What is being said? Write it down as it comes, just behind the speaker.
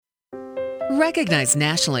Recognized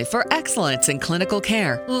nationally for excellence in clinical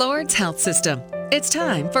care, Lourdes Health System. It's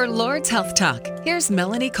time for Lourdes Health Talk. Here's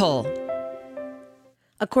Melanie Cole.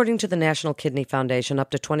 According to the National Kidney Foundation,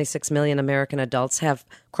 up to 26 million American adults have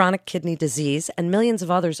chronic kidney disease, and millions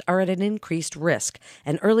of others are at an increased risk.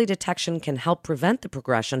 And early detection can help prevent the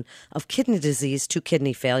progression of kidney disease to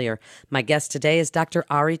kidney failure. My guest today is Dr.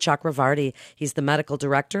 Ari Chakravarty. He's the medical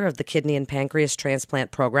director of the Kidney and Pancreas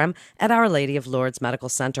Transplant Program at Our Lady of Lourdes Medical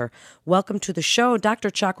Center. Welcome to the show,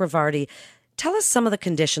 Dr. Chakravarty. Tell us some of the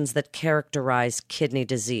conditions that characterize kidney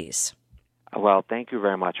disease. Well, thank you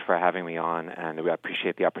very much for having me on, and we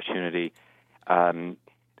appreciate the opportunity. There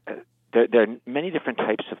are many different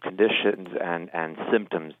types of conditions and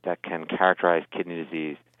symptoms that can characterize kidney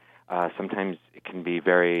disease. Sometimes it can be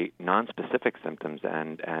very nonspecific symptoms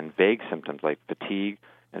and vague symptoms like fatigue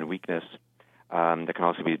and weakness. There can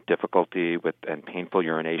also be difficulty with and painful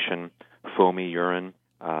urination, foamy urine,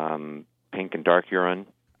 pink and dark urine,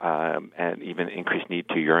 and even increased need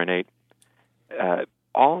to urinate.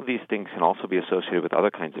 All of these things can also be associated with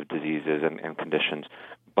other kinds of diseases and conditions,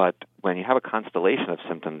 but when you have a constellation of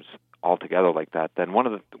symptoms altogether like that, then one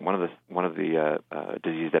of the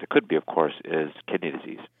diseases that it could be, of course, is kidney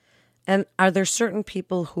disease. And are there certain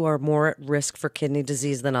people who are more at risk for kidney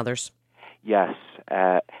disease than others? Yes.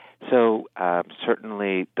 So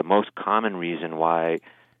certainly the most common reason why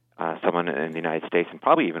someone in the United States and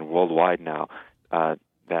probably even worldwide now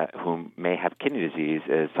who may have kidney disease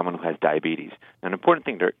is someone who has diabetes. An important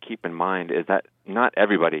thing to keep in mind is that not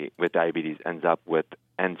everybody with diabetes ends up with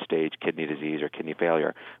end-stage kidney disease or kidney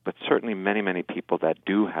failure, but certainly many, many people that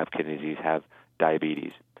do have kidney disease have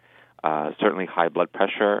diabetes. Certainly high blood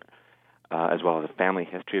pressure, as well as a family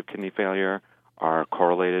history of kidney failure, are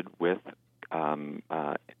correlated with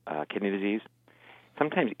kidney disease.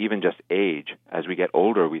 Sometimes even just age. As we get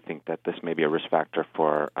older, we think that this may be a risk factor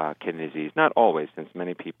for kidney disease. Not always, since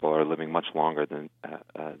many people are living much longer than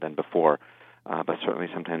before. But certainly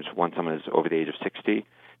sometimes when someone is over the age of 60,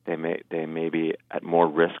 they may be at more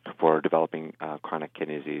risk for developing chronic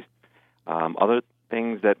kidney disease. Other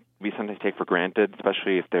things that we sometimes take for granted,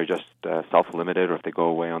 especially if they're just self-limited or if they go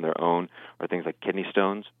away on their own, are things like kidney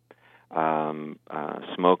stones,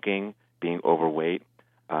 smoking, being overweight,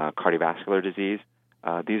 cardiovascular disease.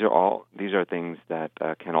 These are things that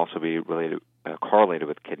can also be correlated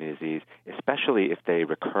with kidney disease, especially if they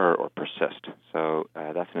recur or persist. So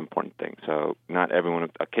that's an important thing. So not everyone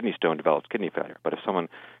with a kidney stone develops kidney failure, but if someone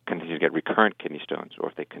continues to get recurrent kidney stones, or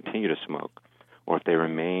if they continue to smoke, or if they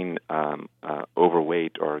remain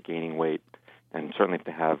overweight or gaining weight, and certainly if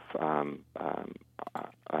they have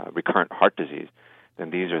recurrent heart disease, then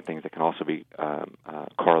these are things that can also be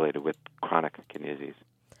correlated with chronic kidney disease.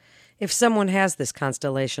 If someone has this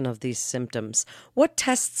constellation of these symptoms, what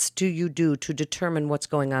tests do you do to determine what's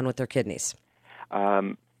going on with their kidneys?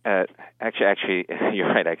 Actually, you're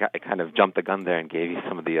right. I kind of jumped the gun there and gave you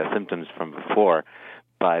some of the symptoms from before.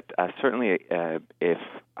 But certainly, if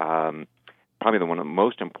probably one of the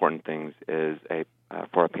most important things is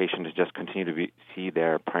for a patient to just continue to see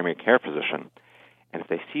their primary care physician. And if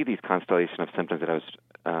they see these constellation of symptoms that I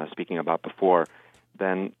was speaking about before,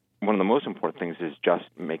 then one of the most important things is just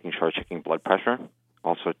making sure checking blood pressure,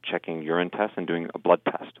 also checking urine tests and doing a blood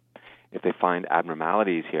test. If they find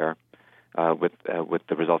abnormalities here with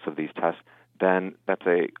the results of these tests, then that's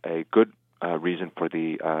a good reason for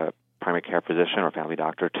the primary care physician or family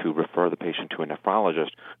doctor to refer the patient to a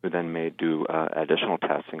nephrologist, who then may do additional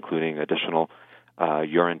tests, including additional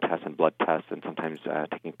urine tests and blood tests, and sometimes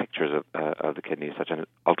taking pictures of the kidneys, such as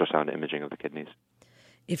ultrasound imaging of the kidneys.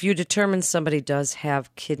 If you determine somebody does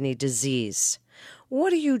have kidney disease,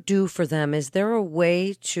 what do you do for them? Is there a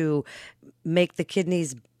way to make the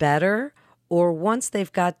kidneys better, or once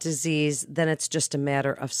they've got disease, then it's just a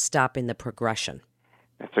matter of stopping the progression?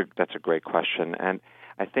 That's a great question, and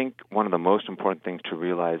I think one of the most important things to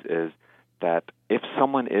realize is that if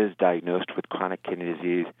someone is diagnosed with chronic kidney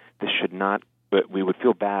disease, but we would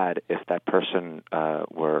feel bad if that person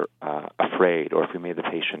were afraid, or if we made the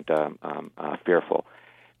patient fearful.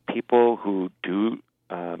 People who do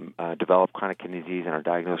develop chronic kidney disease and are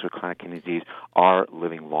diagnosed with chronic kidney disease are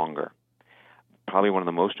living longer. Probably one of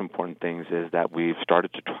the most important things is that we've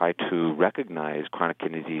started to try to recognize chronic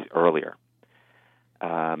kidney disease earlier.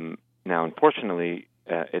 Now, unfortunately,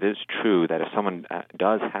 it is true that if someone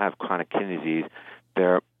does have chronic kidney disease,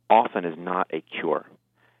 there often is not a cure.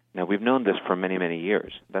 Now, we've known this for many, many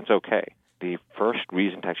years. That's okay. The first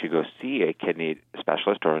reason to actually go see a kidney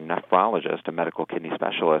specialist or a nephrologist, a medical kidney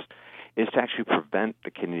specialist, is to actually prevent the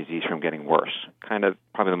kidney disease from getting worse. Kind of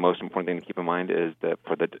probably the most important thing to keep in mind is that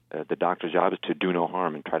for the doctor's job is to do no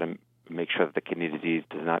harm and try to make sure that the kidney disease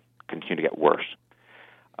does not continue to get worse.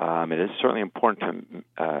 It is certainly important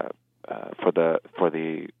for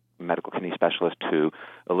the medical kidney specialist to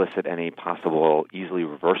elicit any possible easily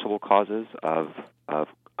reversible causes of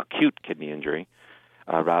acute kidney injury.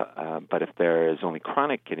 But if there is only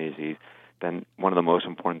chronic kidney disease, then one of the most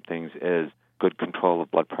important things is good control of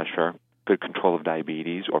blood pressure, good control of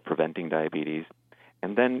diabetes or preventing diabetes,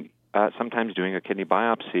 and then sometimes doing a kidney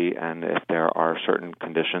biopsy. And if there are certain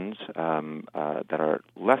conditions that are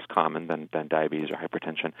less common than diabetes or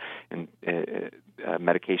hypertension, and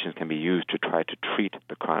medications can be used to try to treat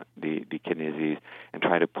the kidney disease and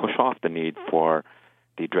try to push off the need for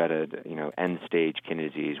the dreaded, end-stage kidney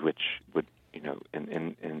disease, which would,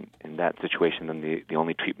 in that situation, then the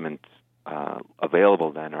only treatments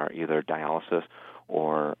available then are either dialysis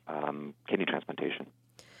or kidney transplantation.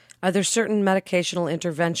 Are there certain medicational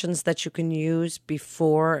interventions that you can use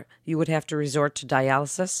before you would have to resort to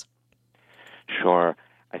dialysis? Sure.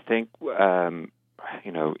 I think,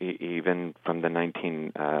 even from the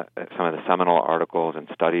some of the seminal articles and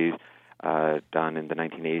studies done in the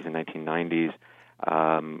 1980s and 1990s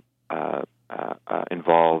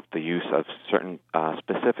involve the use of certain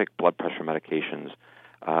specific blood pressure medications.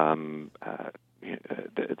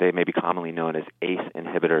 They may be commonly known as ACE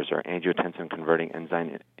inhibitors or angiotensin-converting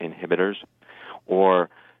enzyme inhibitors, or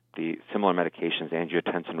the similar medications,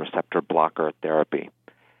 angiotensin receptor blocker therapy.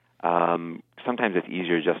 Sometimes it's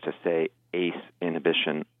easier just to say ACE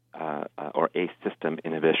inhibition or ACE system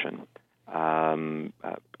inhibition.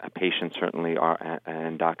 Patients certainly are,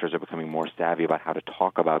 and doctors are becoming more savvy about how to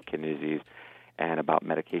talk about kidney disease and about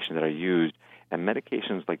medications that are used. And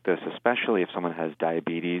medications like this, especially if someone has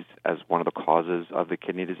diabetes as one of the causes of the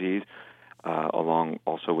kidney disease, along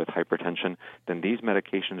also with hypertension, then these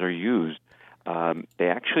medications are used. They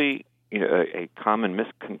actually, a common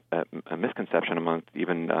misconception among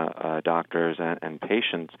even doctors and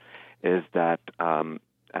patients is that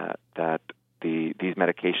these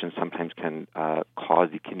medications sometimes can cause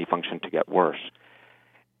the kidney function to get worse.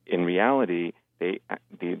 In reality,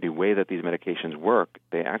 the way that these medications work,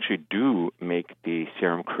 they actually do make the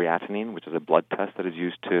serum creatinine, which is a blood test that is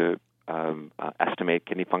used to estimate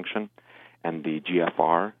kidney function, and the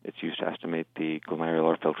GFR, it's used to estimate the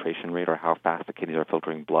glomerular filtration rate, or how fast the kidneys are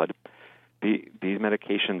filtering blood. These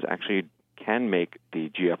medications actually can make the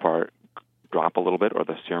GFR drop a little bit or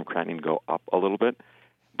the serum creatinine go up a little bit,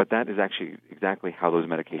 but that is actually exactly how those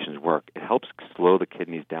medications work. It helps slow the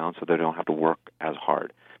kidneys down so they don't have to work as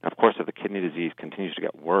hard. Now, of course, if the kidney disease continues to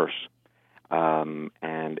get worse, and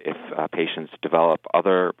if patients develop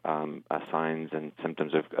other signs and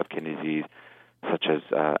symptoms of kidney disease, such as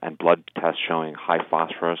and blood tests showing high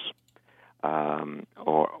phosphorus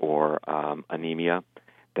or anemia,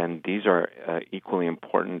 then these are equally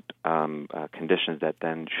important conditions that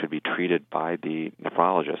then should be treated by the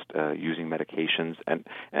nephrologist using medications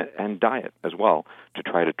and diet as well to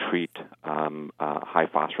try to treat high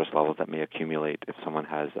phosphorus levels that may accumulate if someone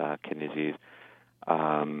has kidney disease.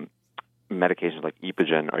 Medications like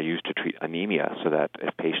Epogen are used to treat anemia, so that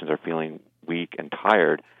if patients are feeling weak and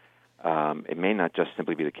tired, it may not just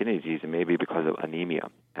simply be the kidney disease, it may be because of anemia.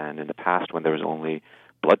 And in the past, when there was only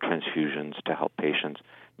blood transfusions to help patients,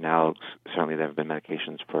 now certainly there have been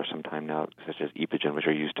medications for some time now, such as Epogen, which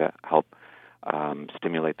are used to help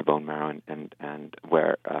stimulate the bone marrow and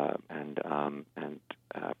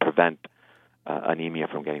prevent anemia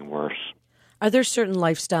from getting worse. Are there certain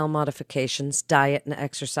lifestyle modifications, diet and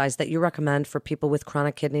exercise, that you recommend for people with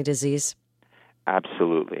chronic kidney disease?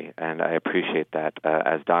 Absolutely, and I appreciate that.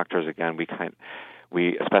 As doctors, again, we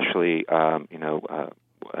especially,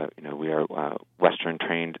 we are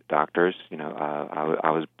Western-trained doctors.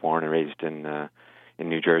 I was born and raised in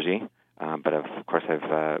New Jersey, but of course I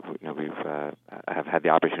have had the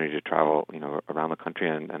opportunity to travel, around the country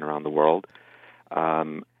and around the world.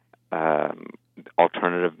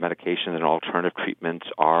 Alternative medications and alternative treatments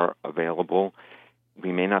are available.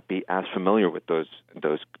 We may not be as familiar with those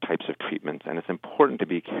types of treatments, and it's important to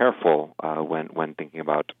be careful when thinking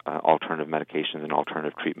about alternative medications and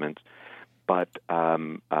alternative treatments. But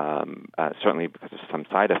certainly because of some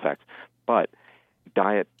side effects. But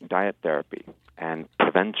diet therapy and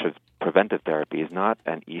preventive therapy is not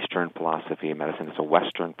an Eastern philosophy of medicine; it's a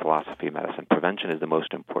Western philosophy of medicine. Prevention is the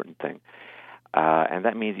most important thing. And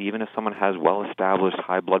that means even if someone has well-established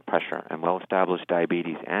high blood pressure and well-established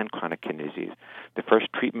diabetes and chronic kidney disease, the first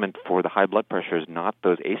treatment for the high blood pressure is not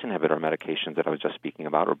those ACE inhibitor medications that I was just speaking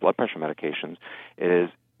about or blood pressure medications. It is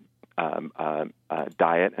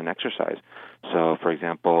diet and exercise. So, for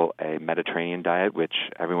example, a Mediterranean diet, which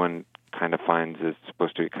everyone kind of finds is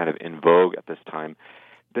supposed to be kind of in vogue at this time,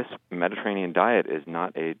 this Mediterranean diet is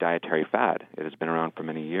not a dietary fad. It has been around for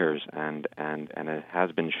many years, and it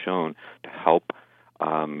has been shown to help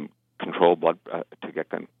control to get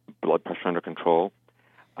blood pressure under control.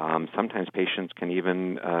 Sometimes patients can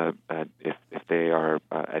even, if they are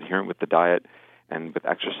adherent with the diet and with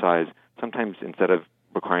exercise, sometimes instead of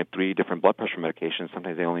requiring 3 different blood pressure medications,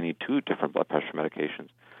 sometimes they only need 2 different blood pressure medications.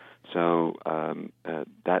 So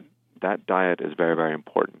that diet is very, very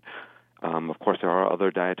important. Of course, there are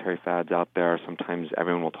other dietary fads out there. Sometimes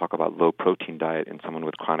everyone will talk about low-protein diet in someone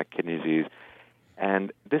with chronic kidney disease.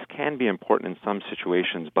 And this can be important in some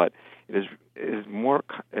situations, but it is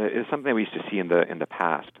something that we used to see in the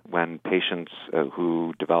past when patients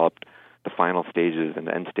who developed the final stages and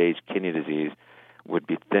the end-stage kidney disease would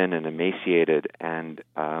be thin and emaciated, and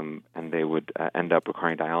they would end up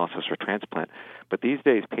requiring dialysis or transplant. But these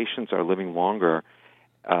days, patients are living longer,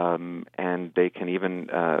 and they can even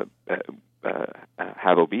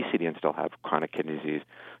have obesity and still have chronic kidney disease.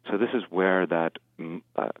 So this is where that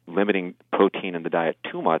limiting protein in the diet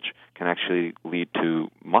too much can actually lead to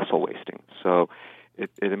muscle wasting. So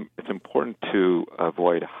it's important to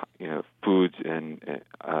avoid foods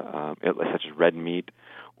such as red meat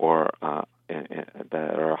or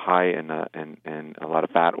that are high in a lot of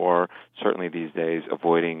fat, or certainly these days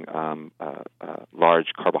avoiding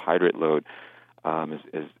large carbohydrate load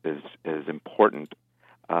is important.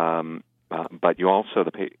 But you also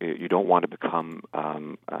you don't want to become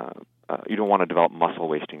you don't want to develop muscle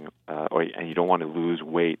wasting, and you don't want to lose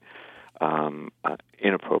weight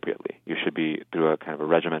inappropriately. You should be through a kind of a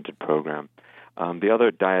regimented program. The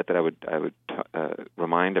other diet that I would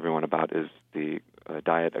remind everyone about is the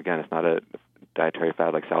diet. Again, it's not a dietary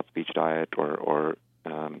fad like South Beach diet or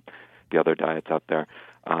the other diets out there.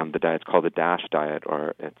 The diet's called the DASH diet,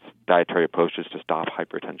 or it's dietary approaches to stop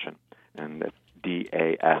hypertension, and it's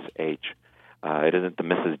DASH. It isn't the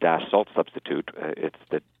Mrs. Dash salt substitute. It's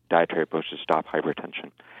the dietary approach to stop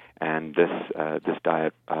hypertension. And this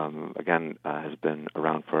diet, again, has been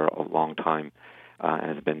around for a long time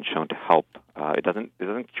and has been shown to help. It doesn't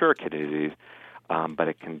cure kidney disease, but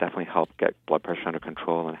it can definitely help get blood pressure under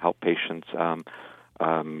control and help patients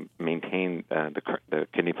maintain the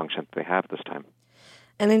kidney function that they have this time.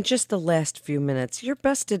 And in just the last few minutes, your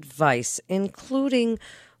best advice, including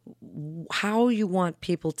how you want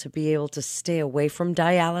people to be able to stay away from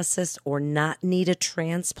dialysis or not need a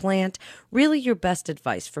transplant, really your best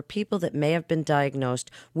advice for people that may have been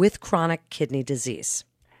diagnosed with chronic kidney disease.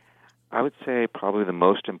 I would say probably the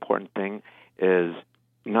most important thing is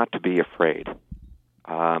not to be afraid.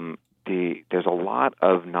 There's a lot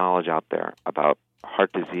of knowledge out there about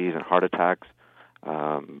heart disease and heart attacks.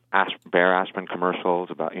 Bayer aspirin commercials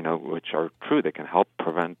about which are true. They can help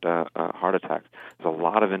prevent heart attacks. There's a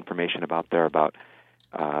lot of information about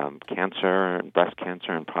cancer and breast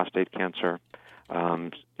cancer and prostate cancer,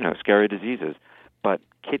 scary diseases. But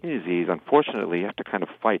kidney disease, unfortunately, you have to kind of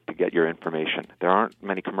fight to get your information. There aren't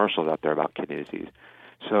many commercials out there about kidney disease.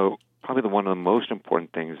 So probably one of the most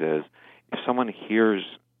important things is if someone hears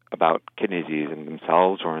about kidney disease in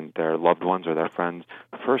themselves or in their loved ones or their friends,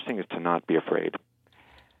 the first thing is to not be afraid.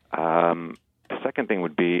 The second thing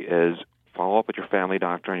would be is follow up with your family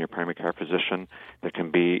doctor and your primary care physician. There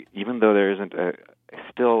can be, even though there isn't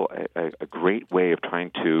still a great way of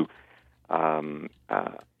trying to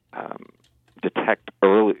detect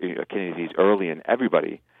kidney disease early in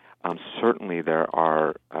everybody, certainly there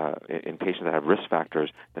are in patients that have risk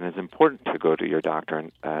factors, then it's important to go to your doctor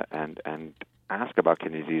and ask about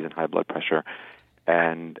kidney disease and high blood pressure,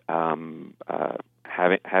 and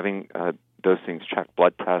having those things checked,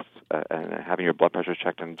 blood tests, and having your blood pressure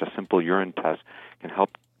checked, and just simple urine tests can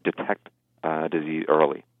help detect disease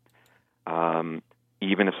early.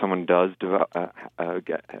 Even if someone does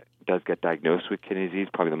get diagnosed with kidney disease,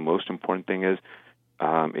 probably the most important thing is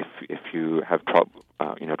if you have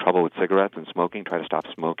trouble with cigarettes and smoking, try to stop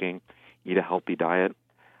smoking, eat a healthy diet,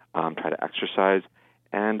 try to exercise,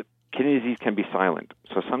 and kidney disease can be silent.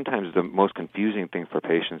 So sometimes the most confusing thing for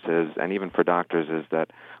patients is, and even for doctors, is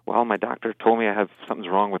that, well, my doctor told me I have something's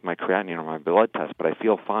wrong with my creatinine or my blood test, but I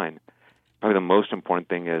feel fine. Probably the most important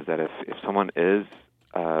thing is that if someone is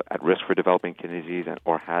at risk for developing kidney disease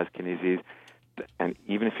or has kidney disease, and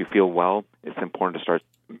even if you feel well, it's important to start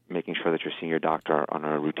making sure that you're seeing your doctor on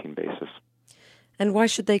a routine basis. And why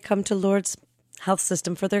should they come to Lourdes Health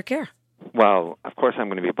System for their care? Well, of course, I'm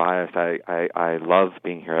going to be biased. I love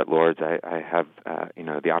being here at Lourdes. I have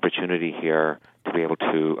the opportunity here to be able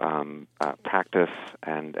to practice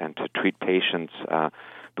and to treat patients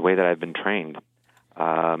the way that I've been trained.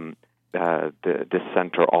 This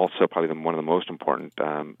center also, probably one of the most important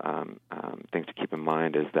things to keep in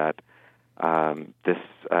mind is that this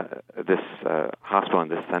hospital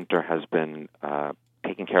and this center has been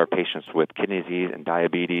taking care of patients with kidney disease and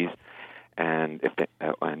diabetes, and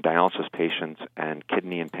dialysis patients and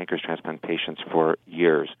kidney and pancreas transplant patients for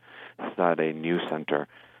years. It's not a new center.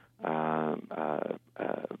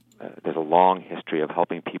 There's a long history of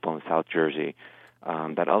helping people in South Jersey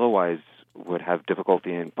that otherwise would have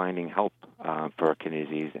difficulty in finding help for kidney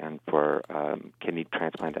disease and for kidney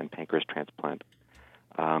transplant and pancreas transplant.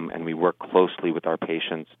 And we work closely with our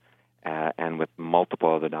patients and with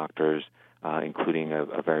multiple other doctors, including a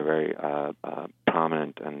very, very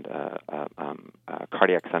prominent and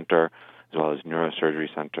cardiac center, as well as neurosurgery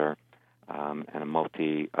center, and a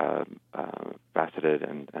multi-faceted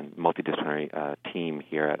and multidisciplinary team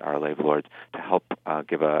here at Our Lady of Lourdes to help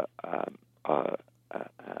give a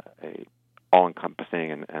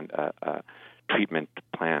all-encompassing and treatment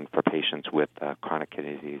plan for patients with chronic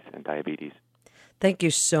kidney disease and diabetes. Thank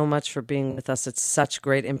you so much for being with us. It's such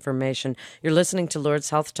great information. You're listening to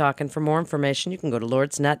Lourdes Health Talk, and for more information, you can go to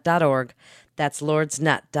lourdesnet.org. That's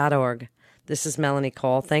lourdesnet.org. This is Melanie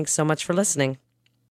Cole. Thanks so much for listening.